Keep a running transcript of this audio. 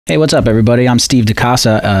Hey, what's up, everybody? I'm Steve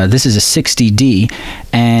DeCasa. This is a 60D,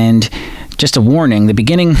 and just a warning, the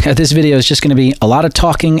beginning of this video is just going to be a lot of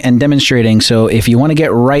talking and demonstrating, so if you want to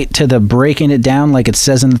get right to the breaking it down like it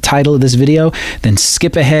says in the title of this video, then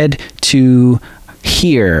skip ahead to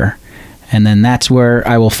here, and then that's where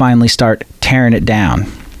I will finally start tearing it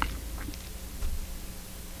down.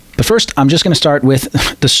 But first, I'm just going to start with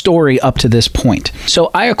the story up to this point.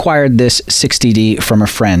 So I acquired this 60D from a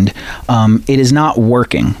friend. It is not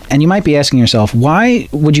working. And you might be asking yourself, why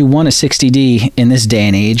would you want a 60D in this day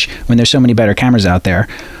and age when there's so many better cameras out there?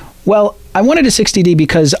 Well, I wanted a 60D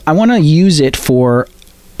because I want to use it for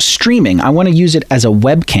streaming. I want to use it as a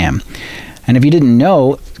webcam. And if you didn't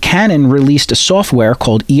know, Canon released a software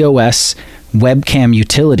called EOS Webcam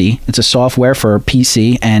Utility. It's a software for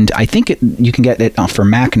PC, and I think you can get it for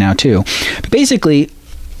Mac now too. But basically,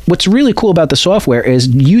 what's really cool about the software is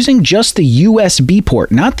using just the USB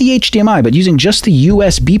port, not the HDMI, but using just the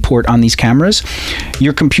USB port on these cameras,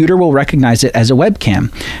 your computer will recognize it as a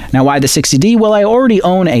webcam. Now, why the 60D? Well, I already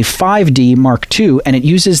own a 5D Mark II, and it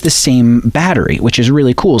uses the same battery, which is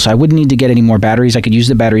really cool. So I wouldn't need to get any more batteries. I could use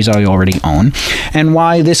the batteries I already own. And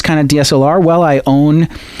why this kind of DSLR? Well, I own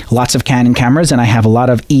lots of Canon cameras, and I have a lot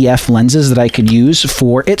of EF lenses that I could use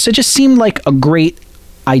for it. So it just seemed like a great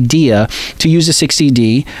idea to use a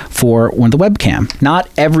 60D for the webcam. Not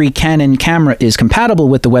every Canon camera is compatible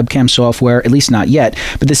with the webcam software, at least not yet,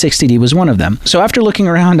 but the 60D was one of them. So after looking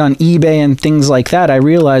around on eBay and things like that, I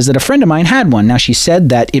realized that a friend of mine had one. Now, she said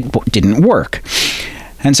that it didn't work.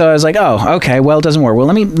 And so I was like, oh, okay, well, it doesn't work. Well,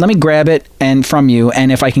 let me grab it from you,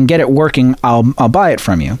 and if I can get it working, I'll buy it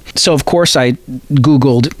from you. So, of course, I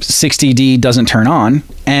Googled 60D doesn't turn on,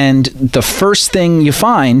 and the first thing you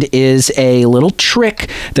find is a little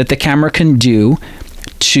trick that the camera can do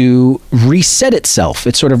to reset itself.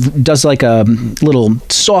 It sort of does like a little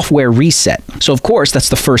software reset. So, of course, that's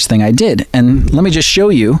the first thing I did. And let me just show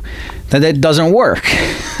you that it doesn't work.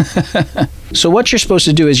 So what you're supposed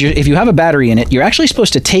to do is, if you have a battery in it, you're actually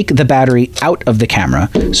supposed to take the battery out of the camera.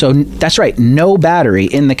 So that's right, no battery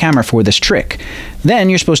in the camera for this trick. Then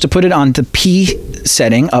you're supposed to put it on the P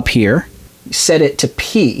setting up here, set it to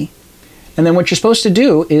P, and then what you're supposed to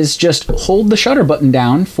do is just hold the shutter button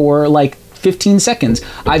down for like 15 seconds.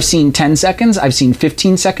 I've seen 10 seconds, I've seen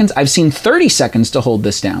 15 seconds, I've seen 30 seconds to hold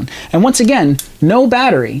this down. And once again, no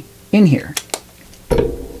battery in here.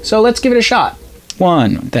 So let's give it a shot.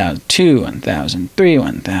 1,000, 2, 1,000, 3,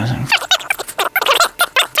 1,000,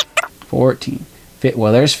 14.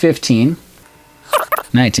 Well, there's 15.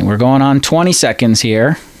 19. We're going on 20 seconds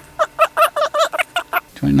here.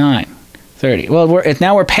 29, 30. Well,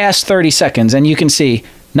 now we're past 30 seconds, and you can see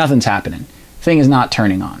nothing's happening. Thing is not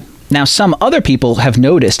turning on. Now, some other people have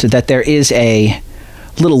noticed that there is a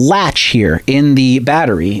little latch here in the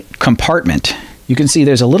battery compartment. You can see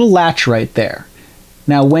there's a little latch right there.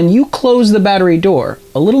 Now, when you close the battery door,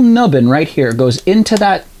 a little nubbin right here goes into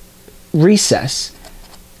that recess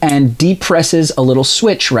and depresses a little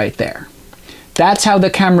switch right there. That's how the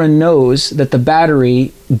camera knows that the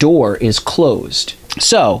battery door is closed.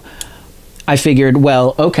 So I figured,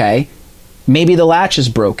 well, okay, maybe the latch is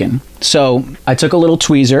broken. So I took a little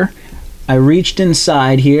tweezer, I reached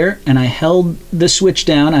inside here, and I held the switch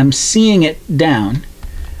down. I'm seeing it down.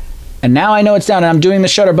 And now I know it's down, and I'm doing the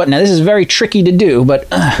shutter button. Now, this is very tricky to do, but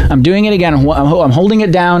I'm doing it again. I'm holding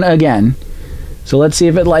it down again. So let's see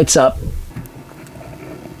if it lights up.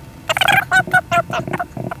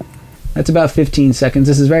 That's about 15 seconds.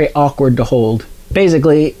 This is very awkward to hold.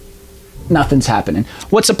 Basically, nothing's happening.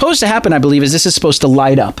 What's supposed to happen, I believe, is this is supposed to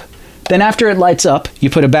light up. Then after it lights up, you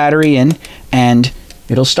put a battery in, and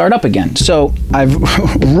it'll start up again. So I've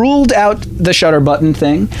ruled out the shutter button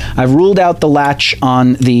thing. I've ruled out the latch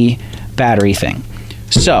on the battery thing.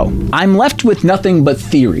 So I'm left with nothing but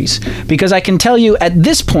theories, because I can tell you at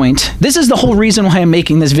this point, this is the whole reason why I'm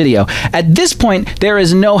making this video. At this point, there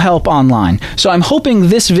is no help online. So I'm hoping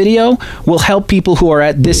this video will help people who are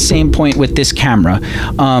at this same point with this camera.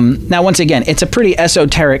 Now, once again, it's a pretty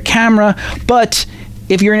esoteric camera, but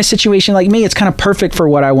if you're in a situation like me, it's kind of perfect for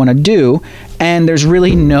what I want to do, and there's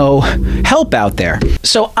really no help out there.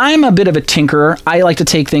 So I'm a bit of a tinkerer. I like to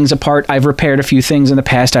take things apart. I've repaired a few things in the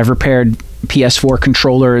past. I've repaired PS4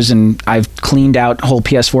 controllers, and I've cleaned out whole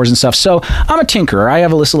PS4s and stuff. So I'm a tinkerer. I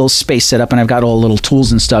have this little space set up, and I've got all the little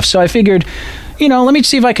tools and stuff. So I figured, you know, let me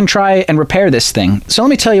see if I can try and repair this thing. So let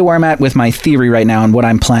me tell you where I'm at with my theory right now and what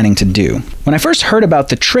I'm planning to do. When I first heard about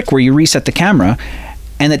the trick where you reset the camera,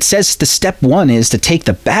 and it says the step 1 is to take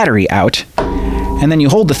the battery out, and then you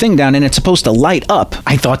hold the thing down and it's supposed to light up,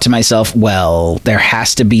 I thought to myself, well, there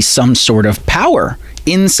has to be some sort of power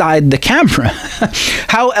inside the camera.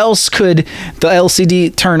 How else could the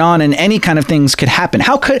LCD turn on and any kind of things could happen?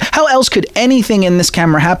 How else could anything in this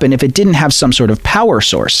camera happen if it didn't have some sort of power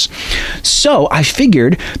source? So I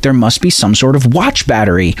figured there must be some sort of watch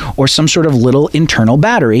battery or some sort of little internal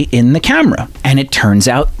battery in the camera. And it turns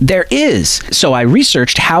out there is. So I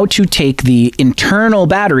researched how to take the internal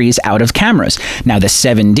batteries out of cameras. Now the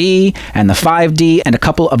 7D and the 5D and a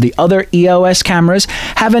couple of the other EOS cameras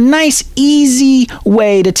have a nice, easy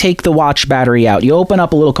way to take the watch battery out. You open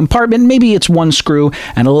up a little compartment, maybe it's one screw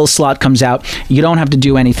and a little slot comes out. You don't have to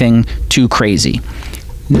do anything too crazy.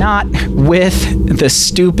 Not with the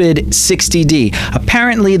stupid 60D.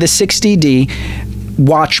 Apparently the 60D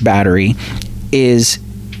watch battery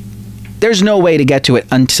there's no way to get to it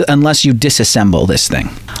unless you disassemble this thing.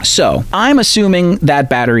 So I'm assuming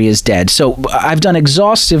that battery is dead. So I've done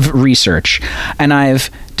exhaustive research and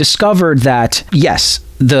I've discovered that, yes,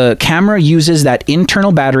 the camera uses that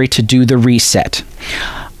internal battery to do the reset.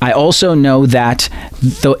 I also know that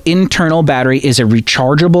the internal battery is a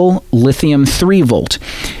rechargeable lithium 3-volt.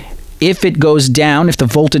 If it goes down, if the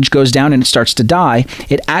voltage goes down and it starts to die,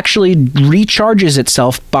 it actually recharges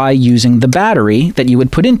itself by using the battery that you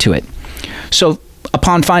would put into it. So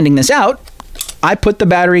upon finding this out, I put the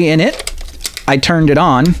battery in it, I turned it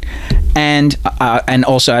on, and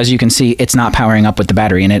also, as you can see, it's not powering up with the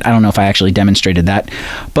battery in it. I don't know if I actually demonstrated that,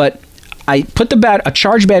 but I put a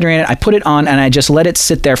charged battery in it, I put it on, and I just let it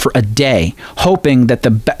sit there for a day, hoping that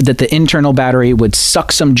the internal battery would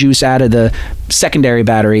suck some juice out of the secondary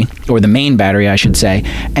battery, or the main battery, I should say,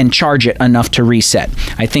 and charge it enough to reset.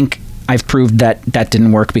 I think I've proved that that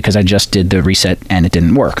didn't work because I just did the reset and it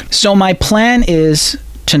didn't work. So my plan is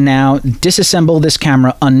to now disassemble this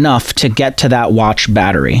camera enough to get to that watch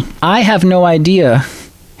battery. I have no idea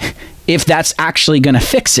if that's actually going to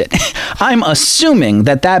fix it. I'm assuming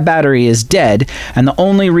that that battery is dead, and the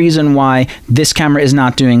only reason why this camera is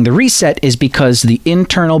not doing the reset is because the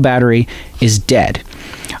internal battery is dead.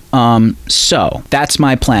 So that's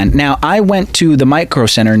my plan. Now, I went to the Micro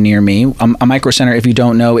Center near me. A Micro Center, if you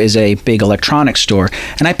don't know, is a big electronics store,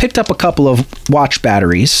 and I picked up a couple of watch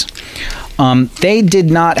batteries. They did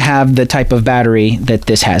not have the type of battery that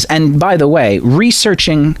this has. And by the way,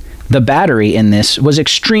 researching the battery in this was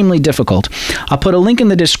extremely difficult. I'll put a link in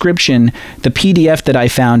the description, the PDF that I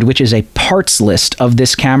found, which is a parts list of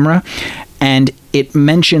this camera, and it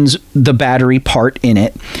mentions the battery part in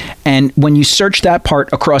it. And when you search that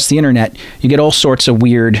part across the internet, you get all sorts of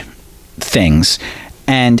weird things.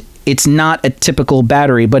 And it's not a typical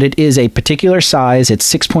battery, but it is a particular size.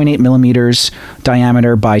 It's 6.8 millimeters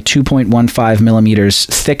diameter by 2.15 millimeters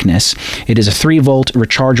thickness. It is a 3-volt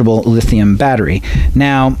rechargeable lithium battery.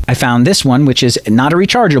 Now, I found this one, which is not a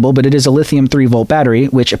rechargeable, but it is a lithium 3-volt battery,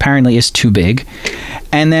 which apparently is too big.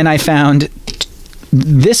 And then I found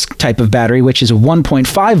this type of battery, which is a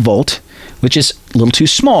 1.5 volt, which is a little too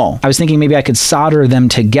small. I was thinking maybe I could solder them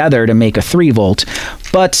together to make a 3-volt,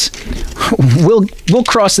 but we'll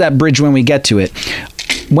cross that bridge when we get to it.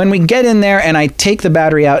 When we get in there and I take the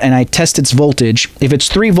battery out and I test its voltage, if it's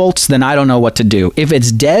 3 volts, then I don't know what to do. If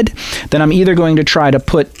it's dead, then I'm either going to try to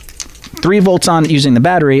put 3 volts on using the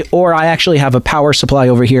battery, or I actually have a power supply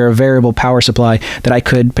over here, a variable power supply that I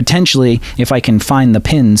could potentially, if I can find the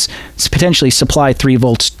pins, potentially supply 3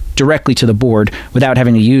 volts directly to the board without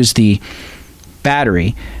having to use the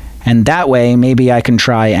battery. And that way, maybe I can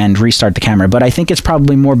try and restart the camera. But I think it's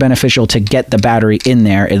probably more beneficial to get the battery in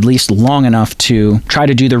there at least long enough to try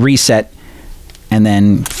to do the reset and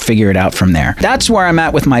then figure it out from there. That's where I'm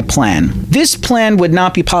at with my plan. This plan would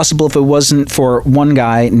not be possible if it wasn't for one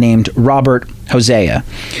guy named Robert Hosea.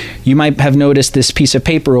 You might have noticed this piece of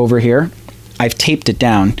paper over here. I've taped it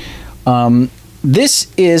down.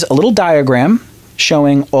 This is a little diagram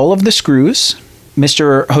showing all of the screws.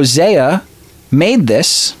 Mr. Hosea made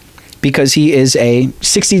this because he is a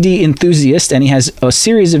 60D enthusiast, and he has a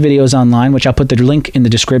series of videos online, which I'll put the link in the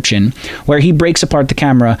description, where he breaks apart the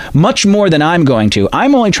camera much more than I'm going to.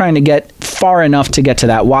 I'm only trying to get far enough to get to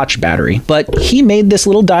that watch battery. But he made this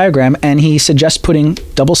little diagram, and he suggests putting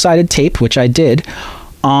double-sided tape, which I did,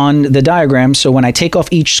 on the diagram, so when I take off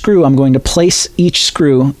each screw, I'm going to place each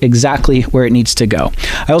screw exactly where it needs to go.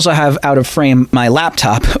 I also have out of frame my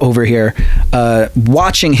laptop over here,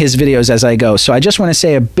 watching his videos as I go. So I just want to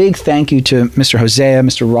say a big thank you to Mr. Hosea,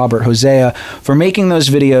 Mr. Robert Hosea, for making those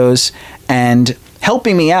videos and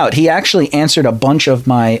helping me out. He actually answered a bunch of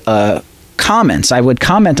my comments. I would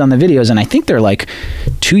comment on the videos, and I think they're like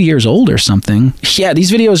 2 years old or something. Yeah, these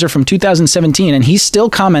videos are from 2017, and he's still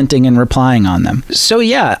commenting and replying on them. So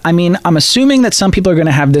yeah, I mean, I'm assuming that some people are going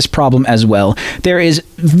to have this problem as well. There is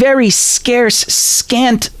very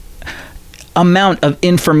scant amount of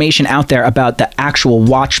information out there about the actual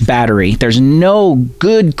watch battery. There's no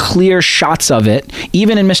good, clear shots of it.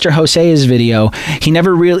 Even in Mr. Hosea's video, he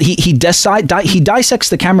never really, he dissects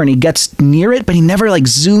the camera and he gets near it, but he never like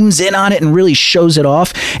zooms in on it and really shows it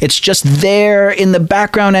off. It's just there in the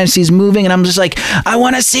background as he's moving, and I'm just like, I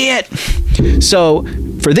want to see it. So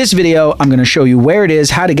for this video, I'm going to show you where it is,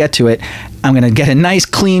 how to get to it. I'm going to get a nice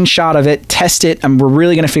clean shot of it, test it, and we're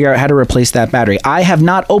really going to figure out how to replace that battery. I have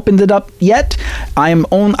not opened it up yet.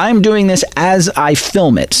 I'm doing this as I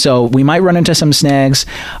film it, so we might run into some snags.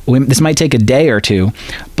 This might take a day or two,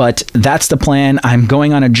 but that's the plan. I'm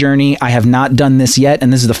going on a journey. I have not done this yet,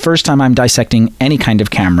 and this is the first time I'm dissecting any kind of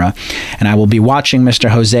camera, and I will be watching Mr.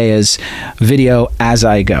 Hosea's video as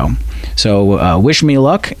I go. So wish me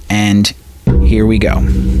luck, and here we go.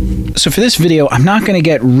 So for this video, I'm not going to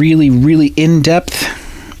get really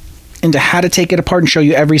in-depth into how to take it apart and show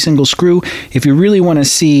you every single screw. If you really want to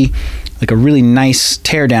see like a really nice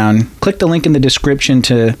teardown, click the link in the description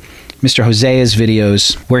to Mr. Hosea's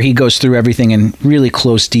videos where he goes through everything in really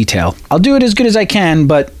close detail. I'll do it as good as I can,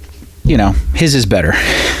 but you know, his is better.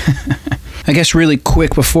 I guess really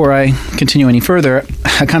quick before I continue any further,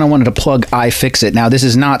 I kind of wanted to plug iFixit. Now, this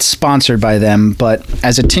is not sponsored by them, but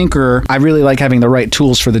as a tinkerer, I really like having the right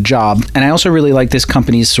tools for the job. And I also really like this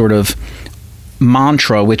company's sort of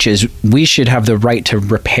mantra, which is we should have the right to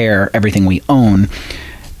repair everything we own.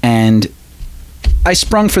 And I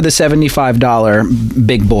sprung for the $75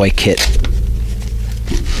 big boy kit.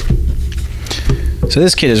 So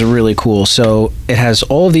this kit is really cool. So it has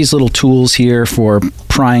all of these little tools here for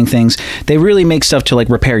prying things. They really make stuff to like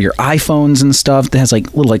repair your iPhones and stuff. It has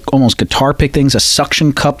like little like almost guitar pick things, a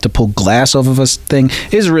suction cup to pull glass off of a thing.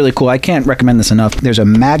 It is really cool. I can't recommend this enough. There's a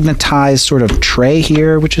magnetized sort of tray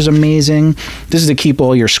here, which is amazing. This is to keep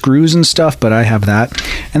all your screws and stuff, but I have that.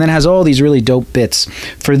 And then it has all these really dope bits.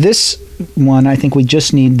 For this one, I think we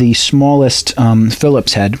just need the smallest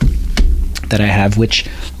Phillips head that I have, which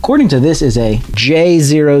according to this is a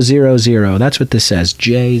J000. That's what this says,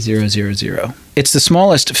 J000. It's the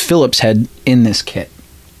smallest Phillips head in this kit.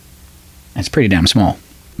 It's pretty damn small.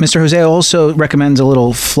 Mr. Hosea also recommends a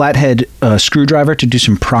little flathead screwdriver to do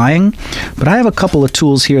some prying, but I have a couple of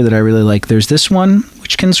tools here that I really like. There's this one,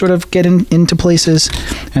 which can sort of get into places,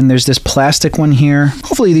 and there's this plastic one here.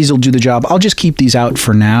 Hopefully these will do the job. I'll just keep these out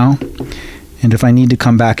for now, and if I need to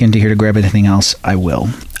come back into here to grab anything else, I will.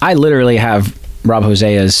 I literally have Rob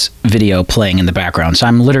Hosea's video playing in the background, so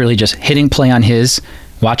I'm literally just hitting play on his,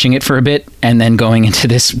 watching it for a bit, and then going into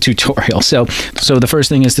this tutorial. So the first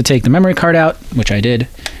thing is to take the memory card out, which I did,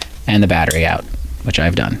 and the battery out, which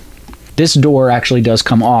I've done. This door actually does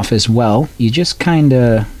come off as well. You just kind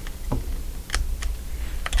of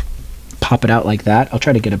pop it out like that. I'll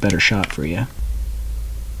try to get a better shot for you.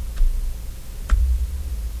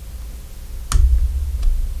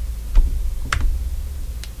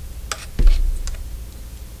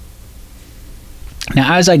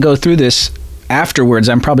 Now, as I go through this afterwards,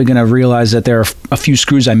 I'm probably going to realize that there are a few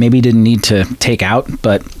screws I maybe didn't need to take out,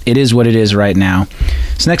 but it is what it is right now.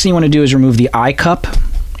 So next thing you want to do is remove the eye cup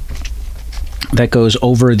that goes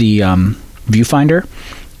over the viewfinder.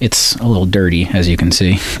 It's a little dirty, as you can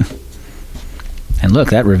see. And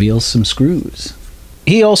look, that reveals some screws.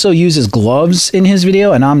 He also uses gloves in his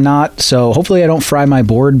video, and I'm not, so hopefully I don't fry my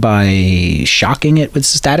board by shocking it with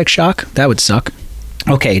static shock. That would suck.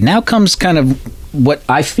 Okay, now comes kind of what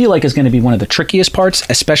I feel like is going to be one of the trickiest parts,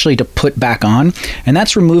 especially to put back on, and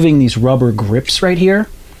that's removing these rubber grips right here.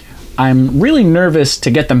 I'm really nervous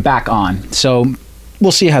to get them back on, so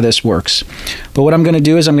we'll see how this works. But what I'm going to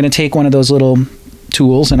do is I'm going to take one of those little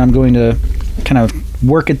tools and I'm going to kind of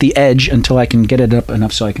work at the edge until I can get it up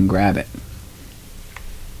enough so I can grab it.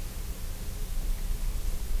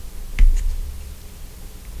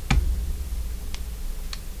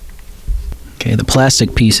 Okay, the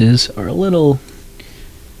plastic pieces are a little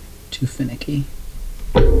too finicky.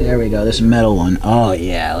 There we go, this metal one. Oh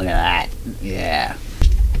yeah, look at that. Yeah.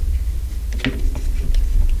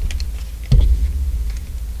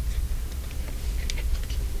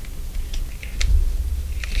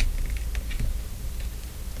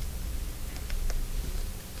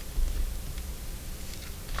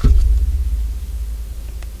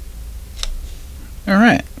 All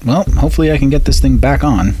right, well, hopefully I can get this thing back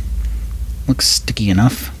on. Looks sticky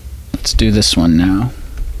enough. Let's do this one now.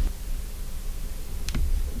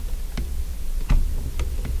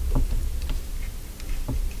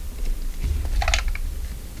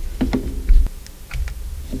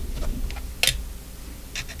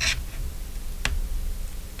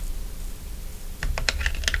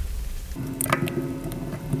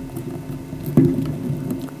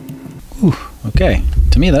 Ooh, okay.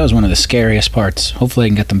 To me, that was one of the scariest parts. Hopefully I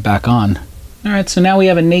can get them back on. All right, so now we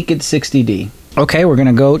have a naked 60D. Okay, we're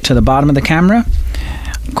gonna go to the bottom of the camera.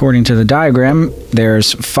 According to the diagram,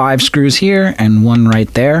 there's 5 screws here and 1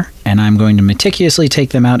 right there, and I'm going to meticulously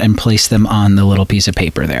take them out and place them on the little piece of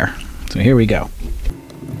paper there. So here we go.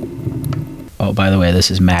 Oh, by the way,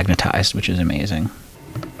 this is magnetized, which is amazing.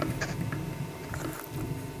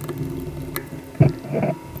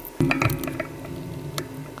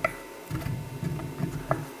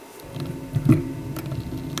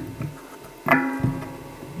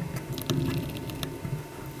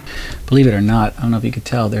 Believe it or not, I don't know if you could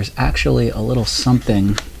tell, there's actually a little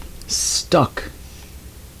something stuck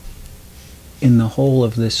in the hole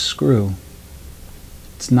of this screw.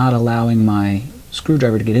 It's not allowing my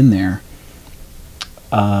screwdriver to get in there.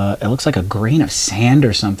 It looks like a grain of sand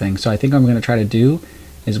or something. So I think what I'm going to try to do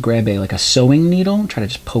is grab like a sewing needle and try to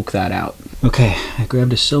just poke that out. Okay, I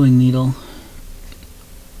grabbed a sewing needle.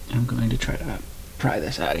 I'm going to try to pry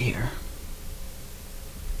this out of here.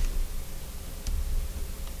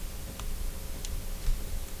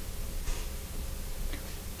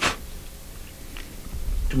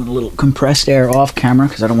 Doing a little compressed air off camera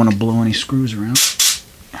because I don't want to blow any screws around.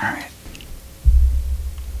 All right.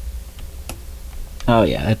 Oh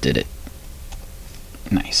yeah, that did it.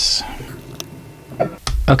 Nice.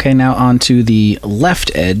 Okay, now onto the left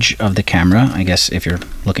edge of the camera. I guess if you're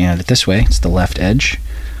looking at it this way, it's the left edge.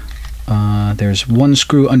 There's 1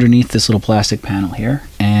 screw underneath this little plastic panel here,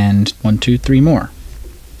 and 1, 2, 3 more.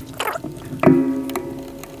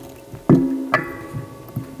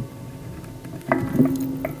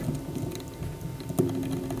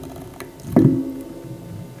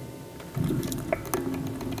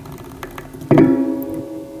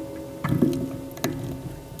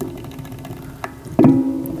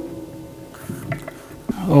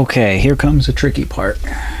 Okay, here comes the tricky part.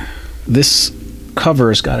 This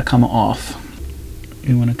cover's got to come off.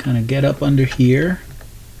 You want to kind of get up under here.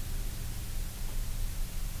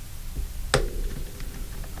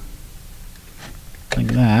 Like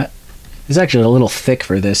that. It's actually a little thick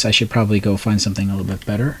for this. I should probably go find something a little bit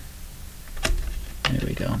better. There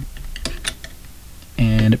we go.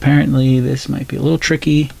 And apparently this might be a little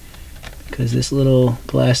tricky because this little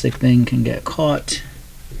plastic thing can get caught.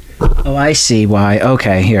 Oh, I see why.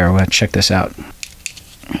 Okay, here, we'll check this out.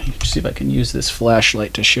 See if I can use this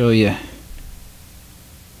flashlight to show you.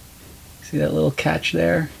 See that little catch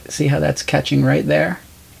there? See how that's catching right there?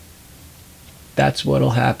 That's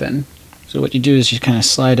what'll happen. So what you do is you kind of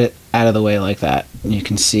slide it out of the way like that, and you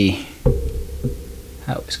can see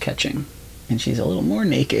how it was catching. And she's a little more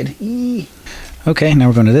naked. Eee. Okay, now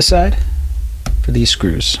we're going to this side for these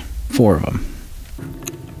screws. 4 of them.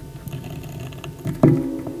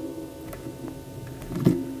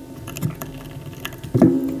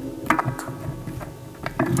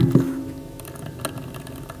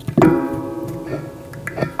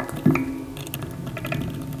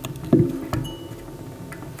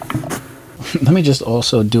 Let me just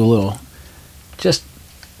also do a little just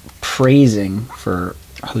praising for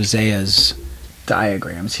Hosea's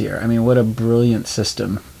diagrams here. I mean, what a brilliant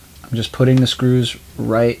system. I'm just putting the screws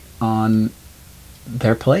right on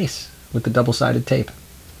their place with the double-sided tape.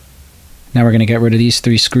 Now we're going to get rid of these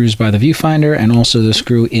 3 screws by the viewfinder and also the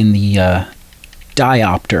screw in the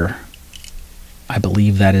diopter. I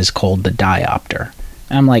believe that is called the diopter.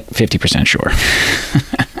 I'm like 50% sure.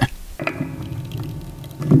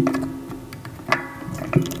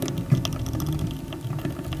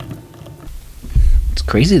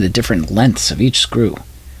 Crazy the different lengths of each screw.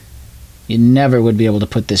 You never would be able to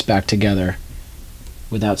put this back together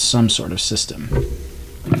without some sort of system.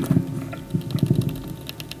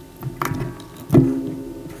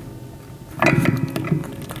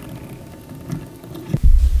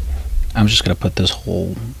 I'm just going to put this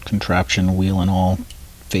whole contraption, wheel and all,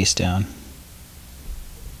 face down.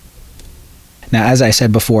 Now, as I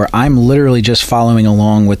said before, I'm literally just following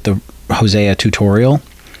along with the Hosea tutorial.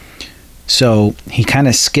 So he kind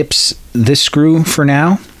of skips this screw for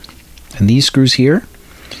now and these screws here,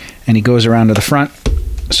 and he goes around to the front.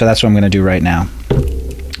 So that's what I'm going to do right now.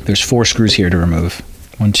 There's 4 screws here to remove.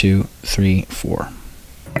 1, 2, 3, 4.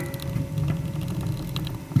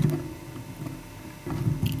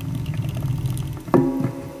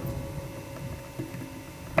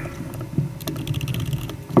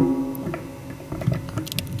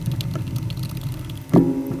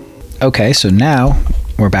 Okay, so now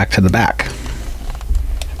we're back to the back.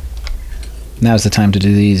 Now's the time to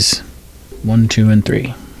do these 1, 2, and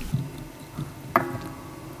 3.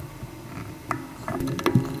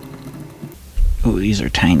 Oh, these are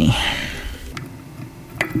tiny.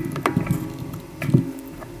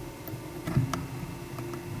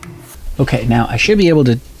 Okay, now I should be able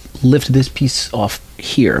to lift this piece off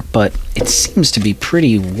here, but it seems to be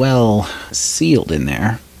pretty well sealed in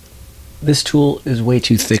there. This tool is way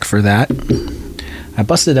too thick for that. I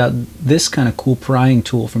busted out this kind of cool prying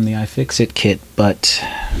tool from the iFixit kit, but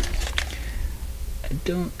I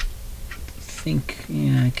don't think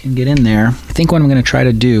I can get in there. I think what I'm going to try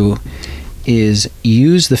to do is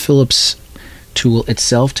use the Phillips tool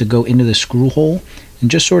itself to go into the screw hole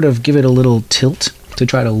and just sort of give it a little tilt to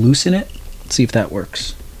try to loosen it. Let's see if that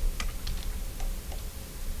works.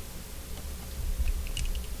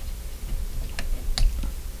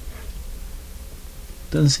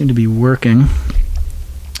 Doesn't seem to be working.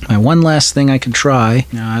 My one last thing I could try,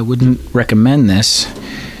 now I wouldn't recommend this,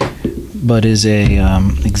 but is a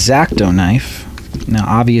X-Acto knife. Now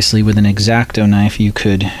obviously with an X-Acto knife you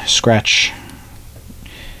could scratch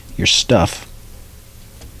your stuff.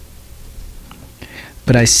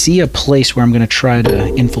 But I see a place where I'm going to try to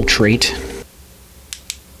infiltrate.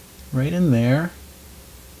 Right in there.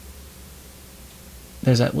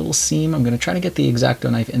 There's that little seam. I'm going to try to get the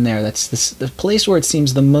X-Acto knife in there. That's the place where it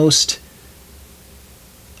seems the most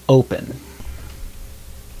open.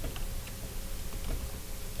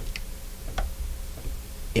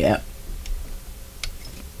 Yeah.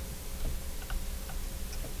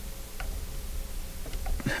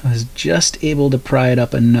 I was just able to pry it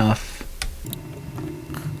up enough.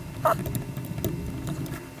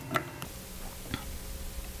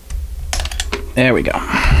 There we go.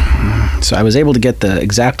 So I was able to get the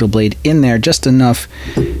X-Acto blade in there just enough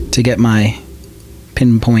to get my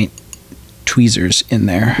pinpoint tweezers in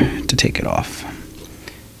there to take it off.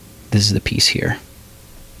 This is the piece here.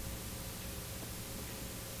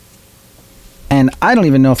 And I don't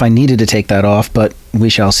even know if I needed to take that off, but we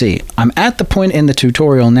shall see. I'm at the point in the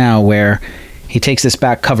tutorial now where he takes this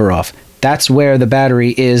back cover off. That's where the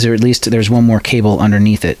battery is, or at least there's one more cable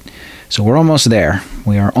underneath it. So we're almost there.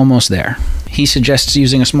 We are almost there. He suggests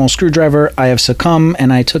using a small screwdriver. I have succumbed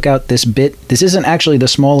and I took out this bit. This isn't actually the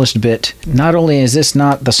smallest bit. Not only is this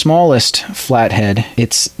not the smallest flathead,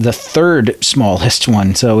 it's the third smallest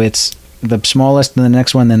one. So it's the smallest and the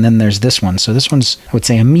next one, and then there's this one. So this one's, I would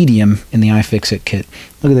say, a medium in the iFixit kit.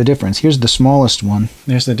 Look at the difference. Here's the smallest one.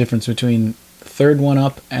 There's the difference between the third one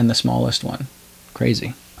up and the smallest one.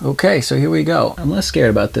 Crazy. Okay, so here we go. I'm less scared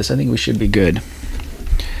about this. I think we should be good.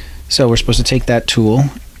 So we're supposed to take that tool,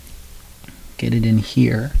 get it in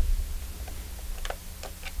here,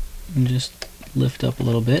 and just lift up a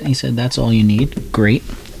little bit. He said that's all you need. Great.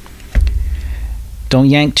 Don't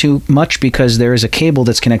yank too much because there is a cable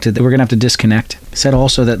that's connected that we're gonna have to disconnect. He said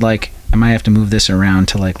also that like I might have to move this around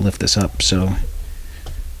to like lift this up. So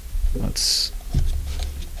let's.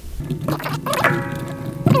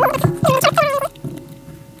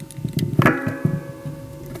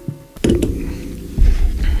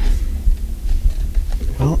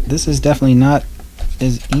 Well, this is definitely not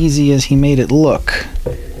as easy as he made it look.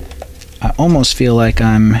 I almost feel like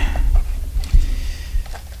I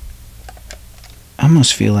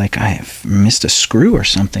have missed a screw or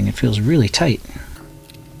something. It feels really tight.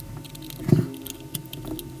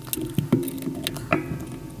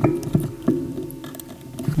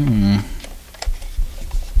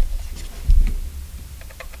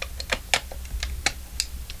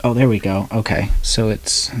 Oh, there we go. Okay, so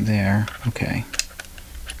it's there. Okay.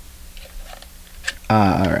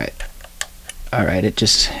 Alright. Alright, it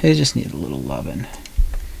just needed a little loving.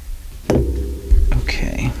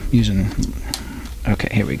 Okay,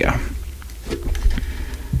 okay, here we go.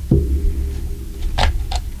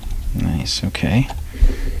 Nice, okay.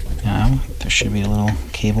 Now, there should be a little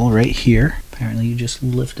cable right here. Apparently you just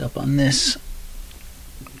lift up on this.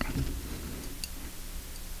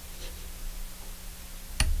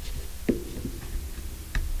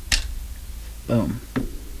 Boom.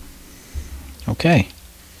 Okay.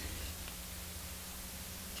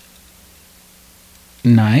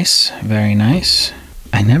 Nice, very nice.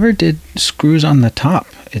 I never did screws on the top,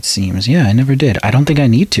 it seems. Yeah, I never did. I don't think I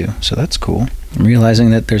need to, so that's cool. I'm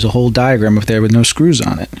realizing that there's a whole diagram up there with no screws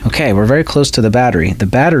on it. Okay, we're very close to the battery. The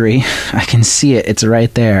battery, I can see it, it's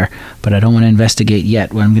right there, but I don't want to investigate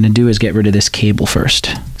yet. What I'm going to do is get rid of this cable first.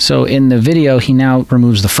 So in the video, he now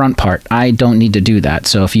removes the front part. I don't need to do that,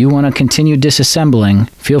 so if you want to continue disassembling,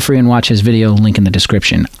 feel free and watch his video, link in the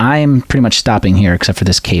description. I'm pretty much stopping here except for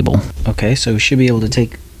this cable. Okay, so we should be able to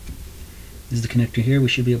take, this is the connector here, we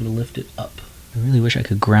should be able to lift it up. I really wish I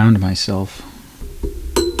could ground myself.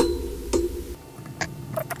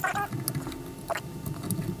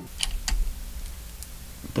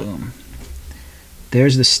 Boom.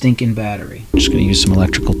 There's the stinking battery. I'm just going to use some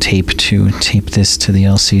electrical tape to tape this to the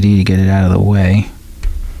LCD to get it out of the way.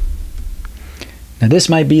 Now this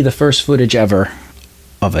might be the first footage ever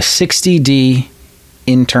of a 60D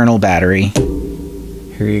internal battery.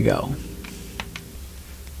 Here you go.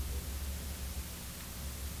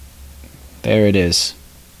 There it is.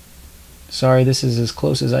 Sorry, this is as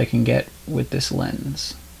close as I can get with this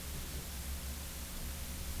lens.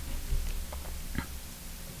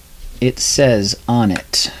 It says on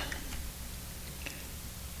it,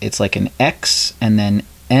 it's like an X and then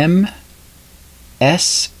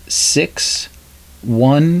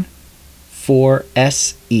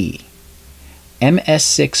MS614SE.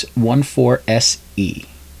 MS614SE.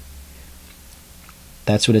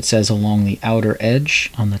 That's what it says along the outer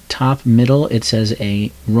edge. On the top middle, it says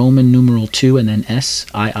a Roman numeral 2 and then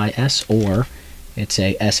SIIS, or it's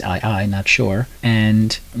a SII, not sure.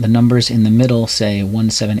 And the numbers in the middle say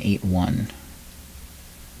 1781.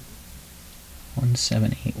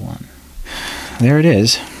 1781. There it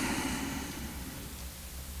is.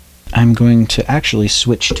 I'm going to actually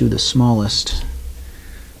switch to the smallest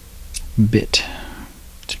bit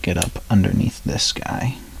to get up underneath this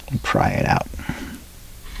guy and pry it out.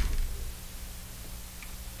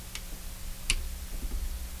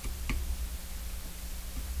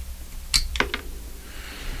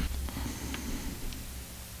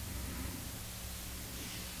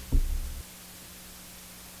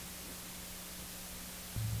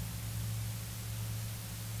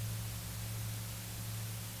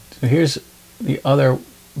 So here's the other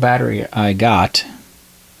battery I got.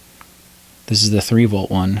 This is the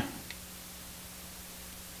 3-volt one.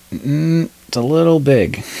 It's a little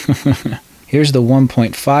big. Here's the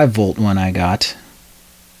 1.5 volt one I got.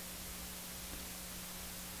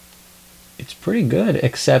 It's pretty good,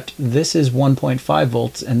 except this is 1.5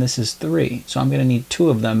 volts and this is 3. So I'm going to need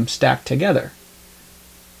 2 of them stacked together.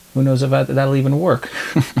 Who knows if that'll even work.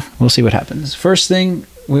 We'll see what happens. First thing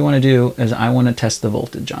we want to do is I want to test the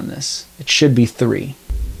voltage on this. It should be 3.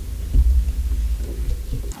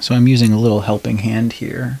 So I'm using a little helping hand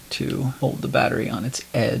here to hold the battery on its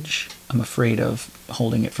edge. I'm afraid of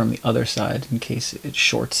holding it from the other side in case it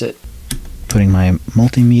shorts it. Putting my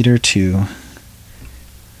multimeter to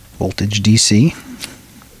voltage DC.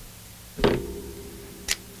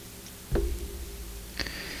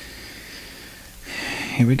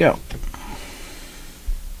 Here we go.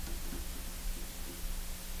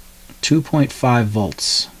 2.5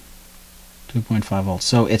 volts. 2.5 volts.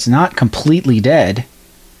 So it's not completely dead,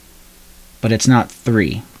 but it's not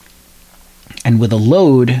 3. And with a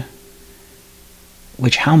load,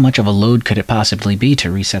 which how much of a load could it possibly be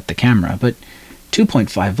to reset the camera? But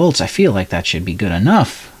 2.5 volts, I feel like that should be good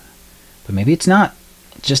enough. But maybe it's not.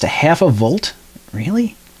 It's just a half a volt?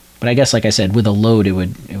 Really? But I guess, like I said, with a load, it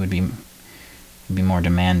would be more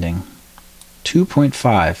demanding.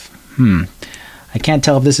 2.5. I can't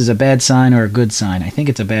tell if this is a bad sign or a good sign. I think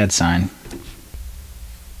it's a bad sign.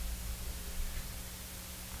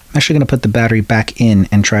 I'm actually going to put the battery back in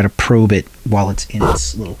and try to probe it while it's in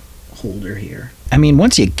its little holder here. I mean,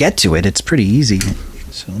 once you get to it, it's pretty easy.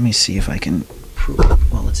 So let me see if I can probe it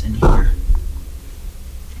while it's in here.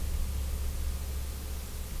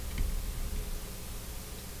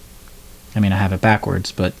 I mean, I have it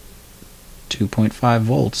backwards, but 2.5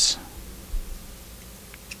 volts.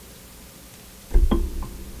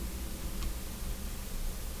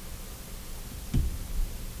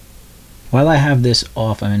 While I have this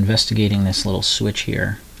off, I'm investigating this little switch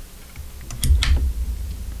here.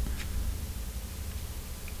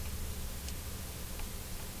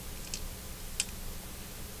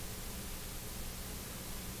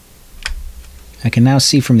 I can now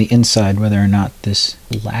see from the inside whether or not this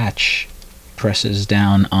latch presses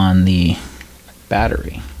down on the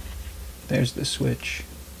battery. There's the switch.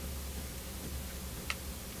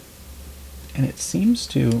 And it seems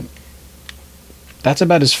to... That's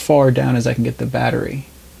about as far down as I can get the battery.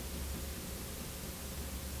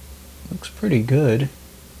 Looks pretty good.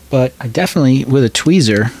 But I definitely, with a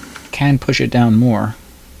tweezer, can push it down more.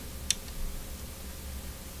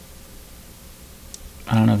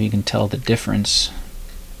 I don't know if you can tell the difference.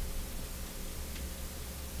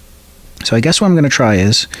 So I guess what I'm going to try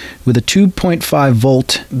is, with a 2.5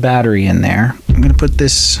 volt battery in there, I'm going to put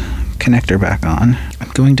this connector back on.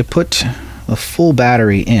 I'm going to put a full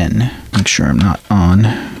battery in. Make sure I'm not on.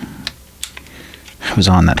 I was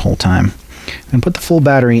on that whole time. I'm going to put the full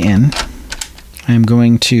battery in. I'm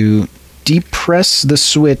going to depress the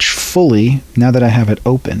switch fully now that I have it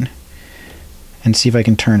open and see if I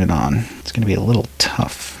can turn it on. It's going to be a little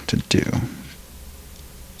tough to do.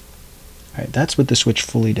 Alright, that's with the switch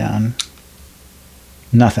fully down.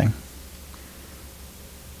 Nothing.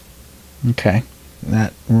 Okay,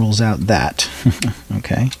 that rules out that.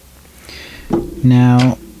 Okay.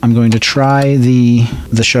 Now, I'm going to try the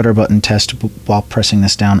shutter button test while pressing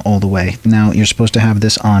this down all the way. Now you're supposed to have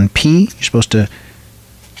this on P. You're supposed to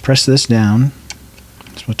press this down.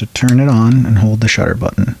 You're supposed to turn it on and hold the shutter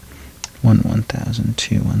button. 1,000,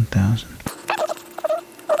 2, 1,000.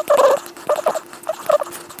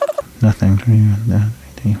 Nothing.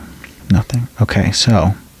 3, nothing. Okay,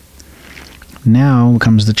 so now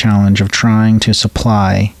comes the challenge of trying to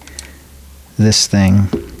supply this thing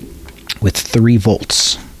with 3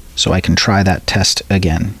 volts so I can try that test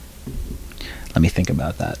again. Let me think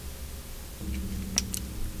about that.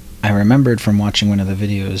 I remembered from watching one of the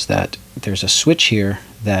videos that there's a switch here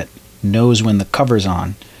that knows when the cover's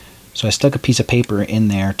on. So I stuck a piece of paper in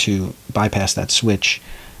there to bypass that switch,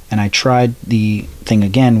 and I tried the thing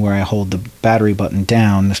again where I hold the battery button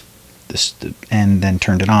down and then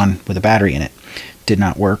turned it on with a battery in it. Did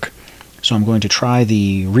not work. So I'm going to try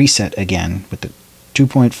the reset again with the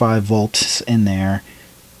 2.5 volts in there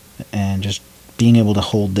and just being able to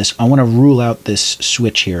hold this. I want to rule out this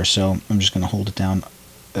switch here, so I'm just going to hold it down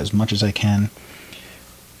as much as I can.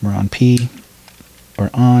 We're on P,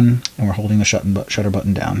 we're on, and we're holding the shutter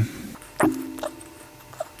button down.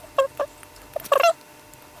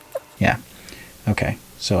 Yeah, okay,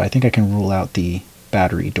 so I think I can rule out the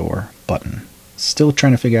battery door button. Still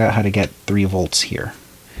trying to figure out how to get 3 volts here.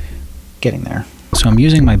 Getting there. So I'm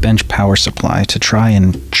using my bench power supply to try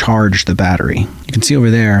and charge the battery. You can see over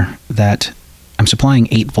there that I'm supplying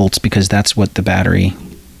 8 volts because that's what the battery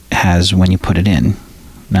has when you put it in.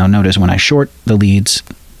 Now notice when I short the leads,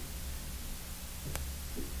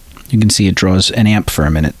 you can see it draws an amp for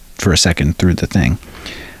a second through the thing.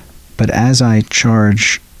 But as I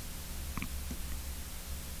charge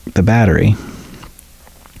the battery,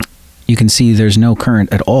 you can see there's no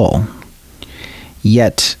current at all.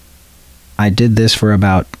 Yet I did this for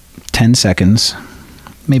about 10 seconds,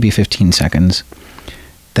 maybe 15 seconds.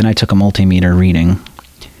 Then I took a multimeter reading,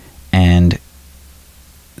 and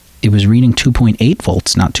it was reading 2.8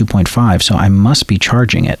 volts, not 2.5, so I must be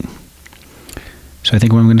charging it. So I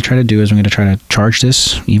think what I'm going to try to do is I'm going to try to charge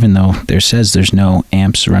this, even though there says there's no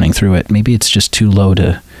amps running through it. Maybe it's just too low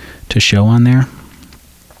to show on there.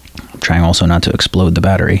 I'm trying also not to explode the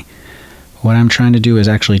battery. What I'm trying to do is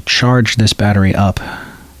actually charge this battery up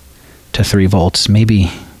to 3 volts,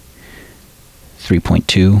 maybe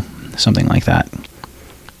 3.2, something like that.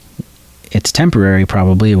 It's temporary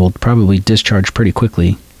probably, it will probably discharge pretty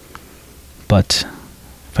quickly, but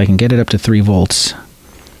if I can get it up to 3 volts,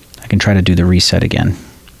 I can try to do the reset again.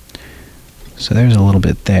 So there's a little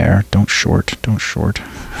bit there. Don't short, don't short.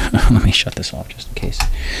 Let me shut this off just in case.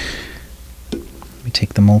 Let me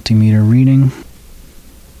take the multimeter reading.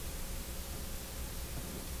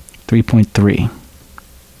 3.3.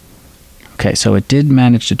 Okay, so it did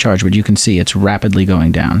manage to charge, but you can see it's rapidly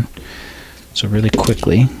going down. So really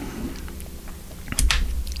quickly,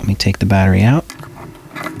 let me take the battery out,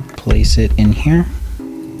 place it in here,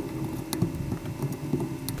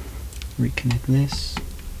 reconnect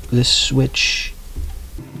this switch.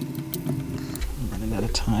 I'm running out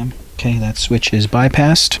of time. Okay, that switch is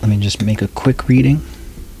bypassed. Let me just make a quick reading.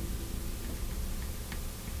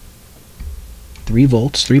 3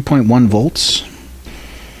 volts, 3.1 volts.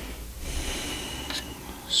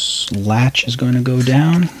 Latch is going to go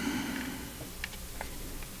down.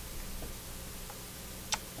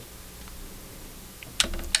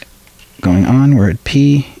 Going on, we're at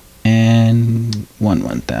P, and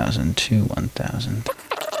 1,000, 2, 1,000.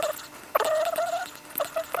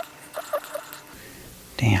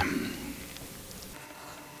 Damn.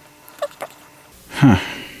 Huh.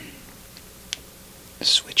 The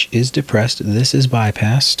switch is depressed. This is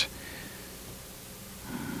bypassed.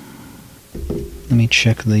 Let me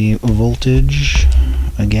check the voltage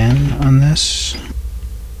again on this.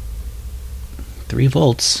 3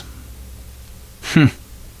 volts.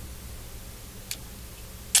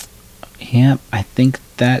 Yep, I think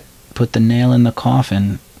that put the nail in the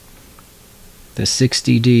coffin. The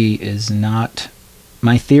 60D is not...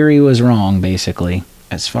 My theory was wrong, basically.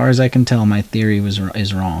 As far as I can tell, my theory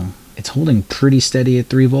is wrong. It's holding pretty steady at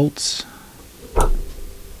 3 volts.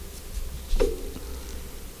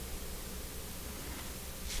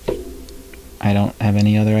 I don't have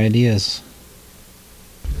any other ideas.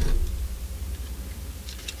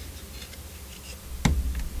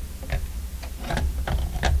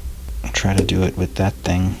 I'll try to do it with that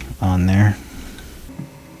thing on there.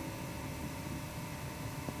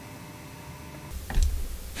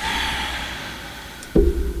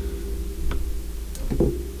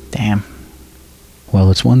 Damn.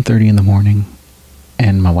 Well, it's 1:30 in the morning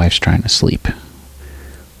and my wife's trying to sleep.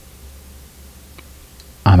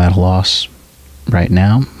 I'm at a loss right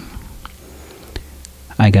now.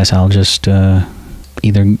 I guess I'll just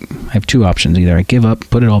either, I have two options. Either I give up,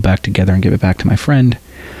 put it all back together and give it back to my friend,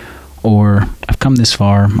 or I've come this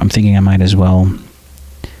far, I'm thinking I might as well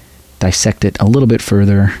dissect it a little bit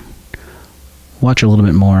further, watch a little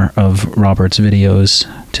bit more of Robert's videos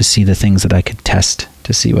to see the things that I could test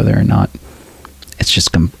to see whether or not it's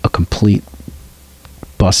just a complete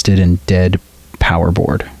busted and dead power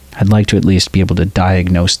board. I'd like to at least be able to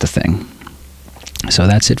diagnose the thing. So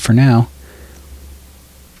that's it for now.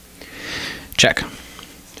 Check.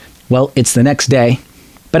 Well, it's the next day,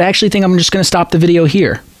 but I actually think I'm just going to stop the video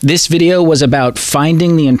here. This video was about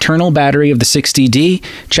finding the internal battery of the 60D,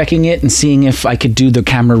 checking it and seeing if I could do the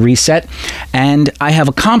camera reset, and I have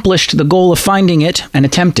accomplished the goal of finding it and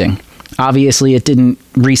attempting. Obviously, it didn't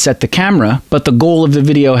reset the camera, but the goal of the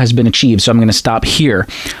video has been achieved, so I'm going to stop here.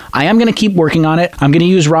 I am going to keep working on it. I'm going to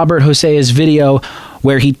use Robert Hosea's video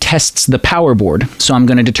where he tests the power board, so I'm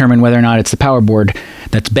going to determine whether or not it's the power board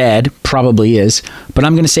that's bad. Probably is, but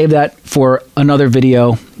I'm going to save that for another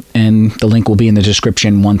video, and the link will be in the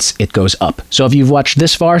description once it goes up. So if you've watched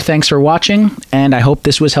this far, thanks for watching, and I hope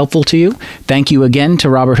this was helpful to you. Thank you again to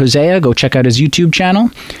Robert Hosea. Go check out his YouTube channel,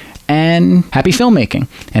 and happy filmmaking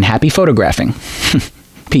and happy photographing.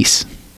 Peace.